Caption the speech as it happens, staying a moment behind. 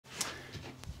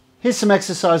Here's some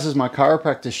exercises my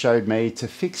chiropractor showed me to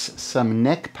fix some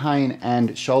neck pain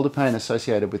and shoulder pain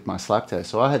associated with my slap tear.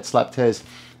 So I had slap tears,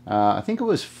 I think it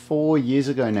was 4 years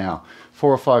ago now,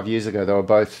 4 or 5 years ago. They were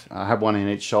both, I had one in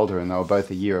each shoulder and they were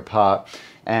both a year apart.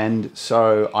 And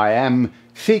so I am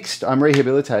fixed, I'm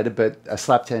rehabilitated, but a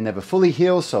slap tear never fully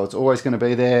heals, so it's always going to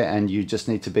be there, and you just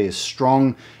need to be as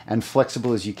strong and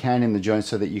flexible as you can in the joint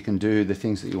so that you can do the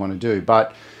things that you want to do.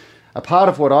 But a part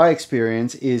of what I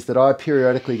experience is that I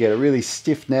periodically get a really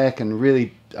stiff neck and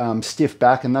really stiff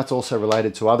back, and that's also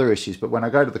related to other issues. But when I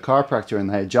go to the chiropractor and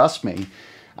they adjust me,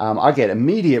 I get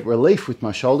immediate relief with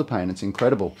my shoulder pain. It's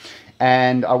incredible.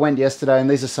 And I went yesterday, and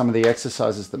these are some of the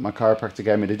exercises that my chiropractor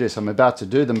gave me to do. So I'm about to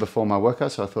do them before my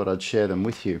workout, so I thought I'd share them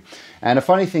with you. And a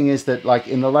funny thing is that, like,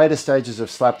 in the later stages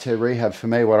of slap tear rehab, for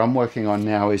me, what I'm working on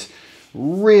now is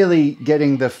really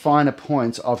getting the finer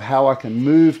points of how I can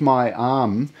move my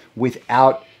arm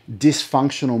without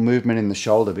dysfunctional movement in the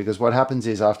shoulder. Because what happens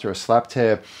is, after a slap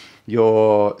tear,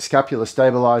 your scapula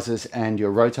stabilizes and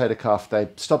your rotator cuff, they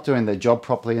stop doing their job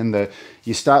properly, and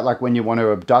you start, like when you want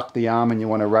to abduct the arm and you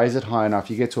want to raise it high enough,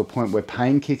 you get to a point where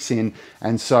pain kicks in,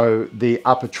 and so the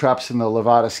upper traps and the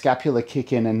levator scapula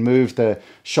kick in and move the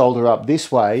shoulder up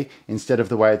this way instead of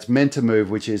the way it's meant to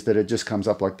move, which is that it just comes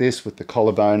up like this with the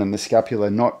collarbone and the scapula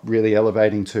not really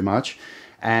elevating too much.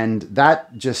 And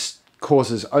that just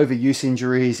causes overuse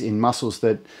injuries in muscles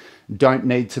that don't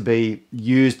need to be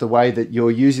used the way that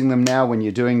you're using them now when you're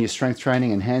doing your strength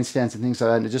training and handstands and things like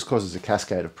that, and it just causes a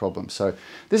cascade of problems. So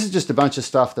this is just a bunch of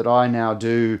stuff that I now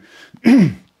do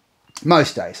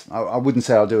most days. I wouldn't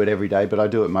say I'll do it every day, but I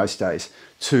do it most days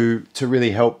to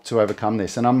really help to overcome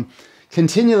this. And I'm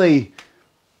continually,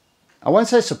 I won't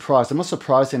say surprised, I'm not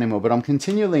surprised anymore, but I'm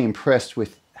continually impressed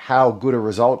with how good a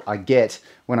result I get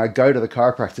when I go to the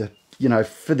chiropractor, you know,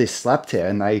 for this slap tear,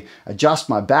 and they adjust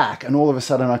my back, and all of a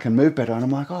sudden I can move better, and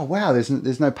I'm like, oh wow,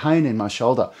 there's no pain in my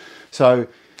shoulder. So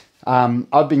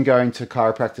I've been going to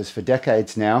chiropractors for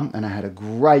decades now, and I had a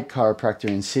great chiropractor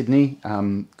in Sydney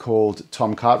called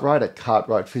Tom Cartwright at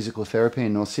Cartwright Physical Therapy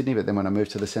in North Sydney. But then when I moved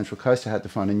to the Central Coast, I had to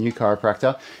find a new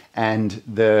chiropractor, and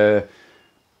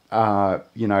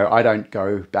you know, I don't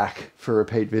go back for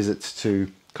repeat visits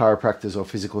to chiropractors or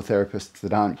physical therapists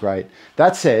that aren't great.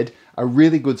 That said, a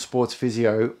really good sports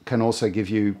physio can also give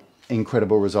you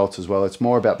incredible results as well. It's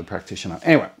more about the practitioner.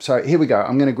 Anyway, so here we go.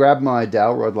 I'm going to grab my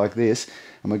dowel rod like this,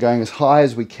 and we're going as high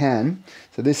as we can.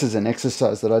 So this is an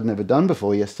exercise that I'd never done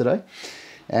before yesterday,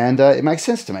 and it makes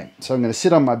sense to me. So I'm going to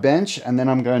sit on my bench, and then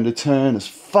I'm going to turn as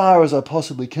far as I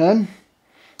possibly can.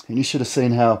 And you should have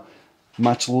seen how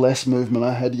much less movement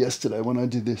I had yesterday when I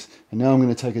did this. And now I'm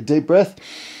going to take a deep breath,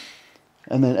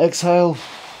 and then exhale,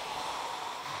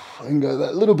 and go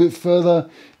that little bit further,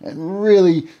 and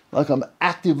really, like, I'm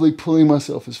actively pulling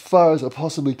myself as far as I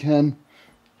possibly can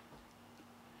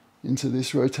into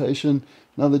this rotation.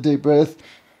 Another deep breath.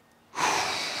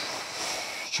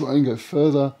 Try and go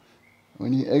further.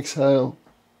 When you exhale,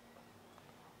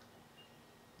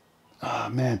 oh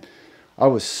man,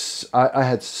 I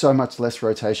had so much less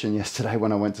rotation yesterday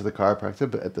when I went to the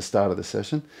chiropractor, but at the start of the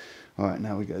session. All right,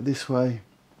 now we go this way.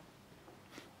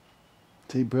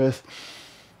 Deep breath.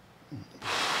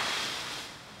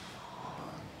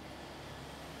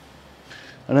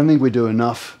 I don't think we do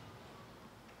enough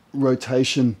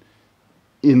rotation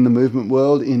in the movement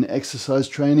world, in exercise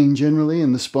training generally,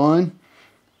 in the spine.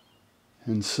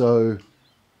 And so,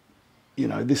 you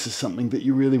know, this is something that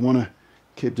you really want to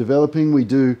keep developing.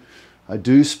 I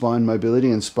do spine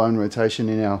mobility and spine rotation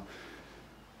in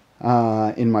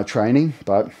my training,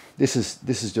 but this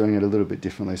is doing it a little bit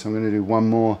differently. So I'm going to do one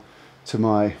more to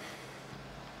my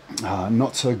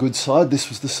not so good side. This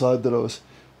was the side that I was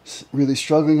really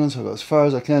struggling on, so I go as far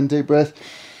as I can, deep breath,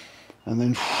 and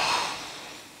then,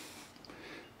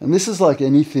 and this is like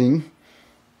anything,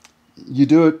 you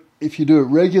do it, if you do it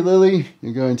regularly,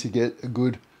 you're going to get a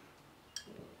good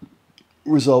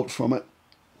result from it.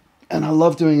 And I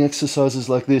love doing exercises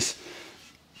like this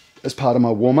as part of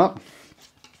my warm-up,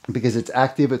 because it's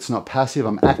active, it's not passive.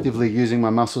 I'm actively using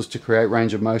my muscles to create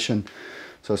range of motion.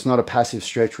 So it's not a passive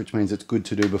stretch, which means it's good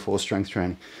to do before strength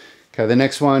training. Okay, the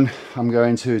next one, I'm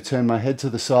going to turn my head to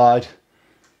the side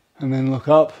and then look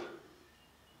up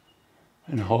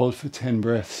and hold for 10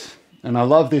 breaths. And I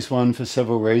love this one for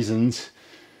several reasons.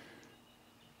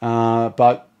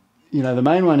 But, you know, the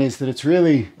main one is that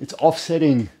it's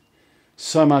offsetting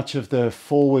so much of the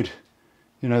forward,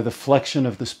 you know, the flexion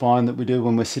of the spine that we do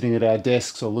when we're sitting at our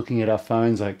desks or looking at our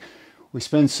phones. Like, we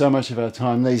spend so much of our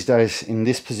time these days in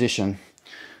this position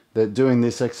that doing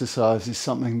this exercise is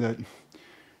something that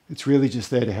it's really just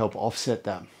there to help offset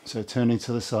that. So turning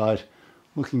to the side,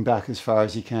 looking back as far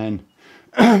as you can,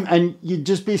 And you'd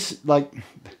just be like,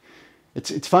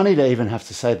 it's funny to even have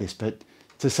to say this, but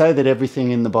to say that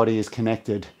everything in the body is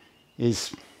connected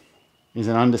is an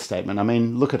understatement. I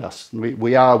mean, look at us.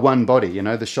 We are one body, you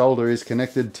know. The shoulder is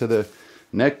connected to the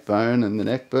neck bone, and the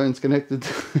neck bone's connected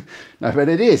to... No, but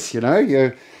it is, you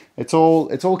know. It's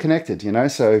all connected, you know.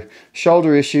 So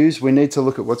shoulder issues, we need to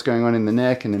look at what's going on in the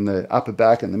neck and in the upper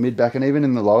back and the mid back and even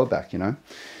in the lower back, you know.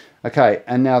 Okay,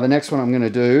 and now the next one I'm going to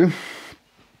do,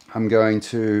 I'm going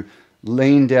to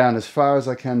lean down as far as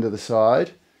I can to the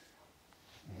side,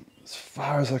 as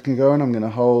far as I can go, and I'm going to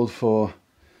hold for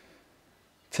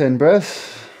 10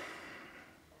 breaths.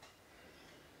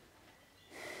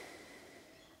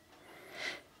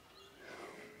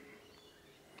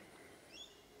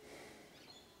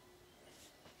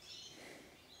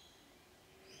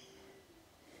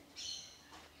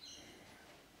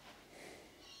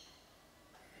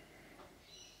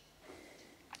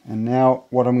 And now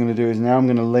what I'm going to do is now I'm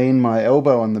going to lean my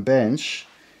elbow on the bench,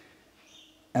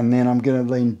 and then I'm going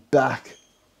to lean back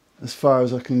as far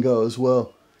as I can go as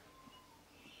well.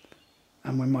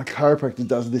 And when my chiropractor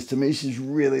does this to me, she's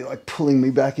really like pulling me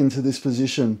back into this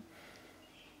position.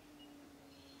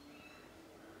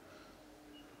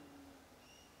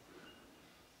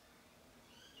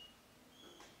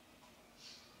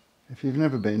 If you've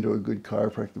never been to a good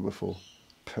chiropractor before,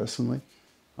 personally,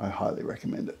 I highly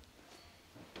recommend it.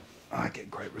 I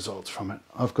get great results from it.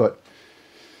 I've got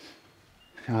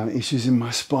issues in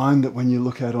my spine that when you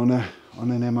look at on an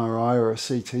MRI or a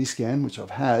CT scan, which I've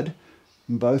had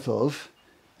both of,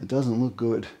 it doesn't look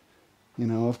good. You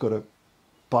know, I've got a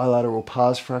bilateral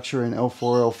pars fracture in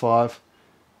L4, L5.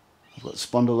 I've got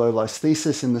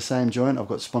spondylolisthesis in the same joint. I've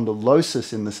got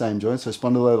spondylosis in the same joint. So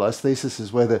spondylolisthesis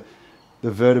is where the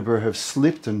vertebrae have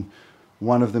slipped and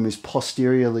one of them is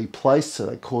posteriorly placed, so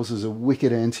that causes a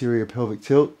wicked anterior pelvic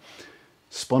tilt.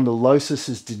 Spondylosis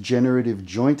is degenerative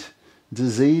joint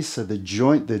disease, so the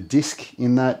joint, the disc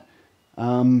in that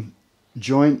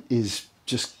joint is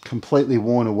just completely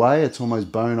worn away. It's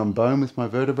almost bone on bone with my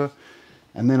vertebra.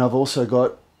 And then I've also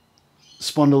got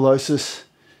spondylosis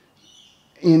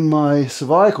in my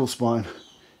cervical spine,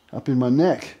 up in my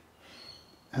neck.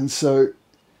 And so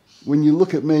when you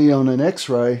look at me on an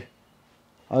x-ray,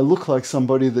 I look like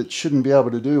somebody that shouldn't be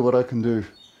able to do what I can do.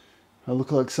 I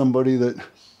look like somebody that,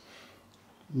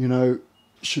 you know,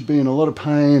 should be in a lot of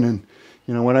pain. And,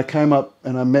 you know, when I came up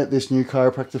and I met this new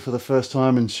chiropractor for the first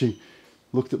time, and she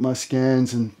looked at my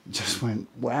scans and just went,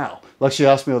 wow. Like, she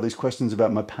asked me all these questions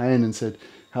about my pain and said,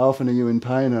 how often are you in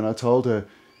pain? And I told her,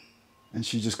 and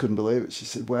she just couldn't believe it. She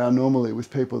said, wow, normally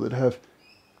with people that have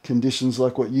conditions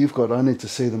like what you've got, I need to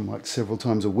see them like several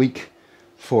times a week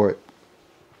for it.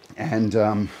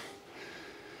 And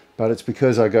but it's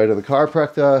because I go to the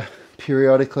chiropractor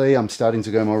periodically. I'm starting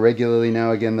to go more regularly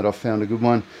now again, that I've found a good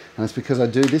one. And it's because I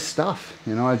do this stuff.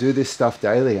 You know, I do this stuff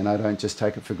daily, and I don't just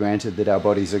take it for granted that our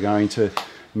bodies are going to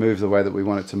move the way that we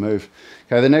want it to move.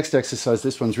 Okay, the next exercise,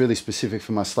 this one's really specific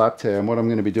for my slap tear. And what I'm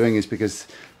going to be doing is, because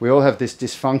we all have this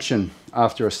dysfunction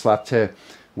after a slap tear,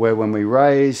 where when we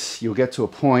raise, you'll get to a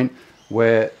point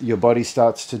where your body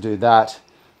starts to do that,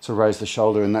 to raise the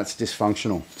shoulder, and that's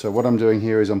dysfunctional. So what I'm doing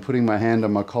here is I'm putting my hand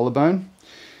on my collarbone,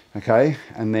 okay,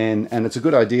 and it's a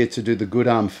good idea to do the good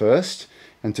arm first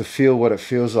and to feel what it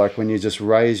feels like when you just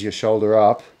raise your shoulder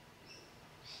up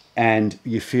and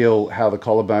you feel how the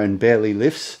collarbone barely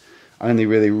lifts, only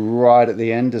really right at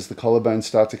the end does the collarbone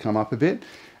start to come up a bit.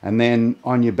 And then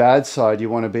on your bad side, you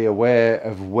want to be aware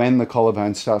of when the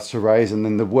collarbone starts to raise, and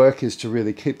then the work is to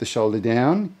really keep the shoulder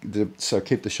down, so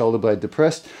keep the shoulder blade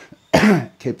depressed,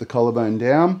 keep the collarbone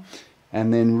down,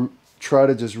 and then try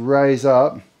to just raise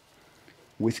up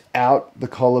without the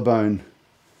collarbone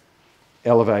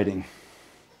elevating,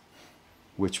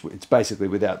 which it's basically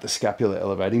without the scapula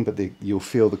elevating, but you'll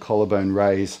feel the collarbone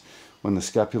raise when the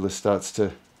scapula starts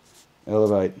to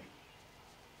elevate.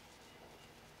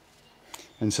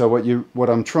 And so what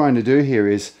I'm trying to do here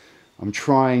is I'm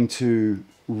trying to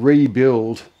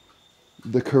rebuild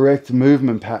the correct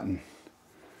movement pattern,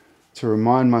 to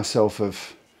remind myself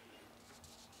of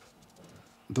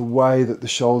the way that the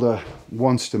shoulder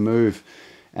wants to move.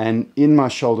 And in my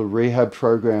shoulder rehab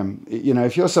program, you know,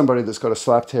 if you're somebody that's got a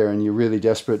slap tear and you're really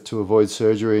desperate to avoid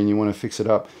surgery and you want to fix it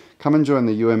up, come and join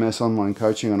the UMS online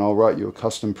coaching, and I'll write you a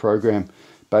custom program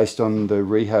based on the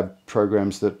rehab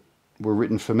programs that were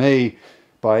written for me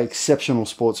by exceptional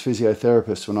sports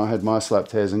physiotherapists when I had my slap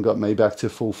tears and got me back to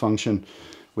full function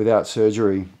without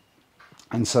surgery.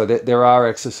 And so there are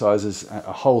exercises,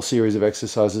 a whole series of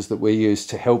exercises that we use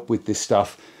to help with this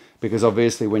stuff because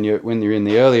obviously when you're in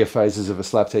the earlier phases of a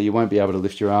slap tear, you won't be able to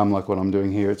lift your arm like what I'm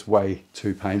doing here. It's way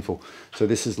too painful. So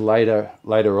this is later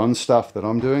on stuff that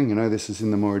I'm doing. You know, this is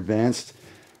in the more advanced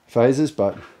phases,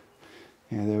 but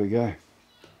yeah, there we go.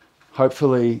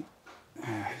 Hopefully,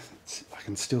 I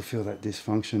can still feel that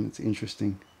dysfunction. It's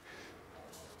interesting.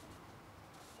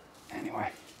 Anyway,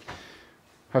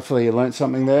 hopefully you learned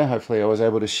something there. Hopefully I was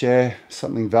able to share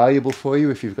something valuable for you.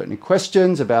 If you've got any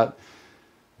questions about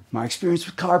my experience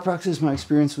with chiropractors, my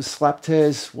experience with slap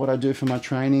tears, what I do for my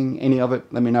training, any of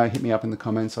it, let me know. Hit me up in the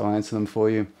comments. I'll answer them for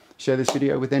you. Share this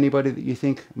video with anybody that you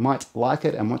think might like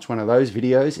it, and watch one of those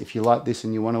videos if you like this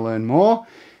and you want to learn more.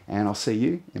 And I'll see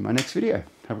you in my next video.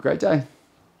 Have a great day.